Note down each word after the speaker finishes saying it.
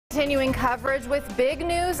Continuing coverage with big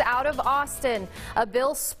news out of Austin. A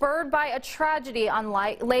bill spurred by a tragedy on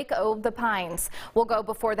Lake O' Pines will go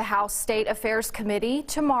before the House State Affairs Committee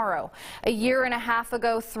tomorrow. A year and a half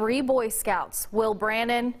ago, 3 Boy Scouts, Will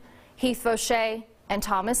Brannon, Heath Fauché, and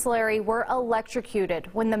Thomas Larry, were electrocuted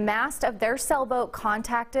when the mast of their sailboat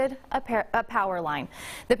contacted a power line.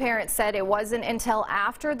 The parents said it wasn't until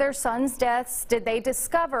after their sons' deaths did they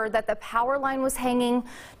discover that the power line was hanging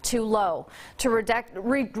too low. To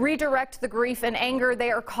redirect the grief and anger, they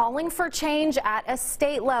are calling for change at a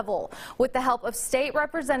state level with the help of State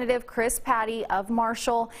Representative Chris Patty of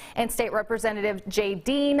Marshall and State Representative Jay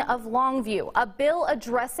Dean of Longview. A bill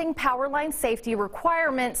addressing power line safety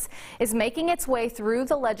requirements is making its way through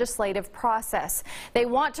the legislative process. They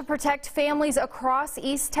want to protect families across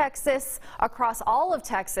East Texas, across all of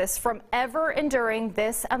Texas, from ever enduring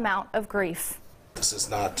this amount of grief. This is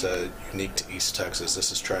not unique to East Texas.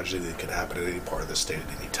 This is tragedy that can happen at any part of the state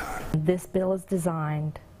at any time. This bill is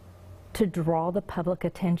designed to draw the public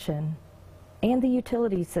attention and the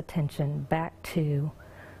utilities' attention back to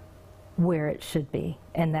where it should be,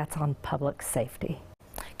 and that's on public safety.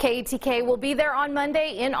 KETK will be there on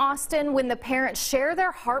Monday in Austin when the parents share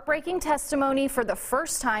their heartbreaking testimony for the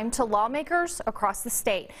first time to lawmakers across the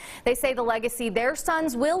state. They say the legacy their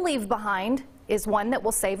sons will leave behind is one that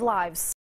will save lives.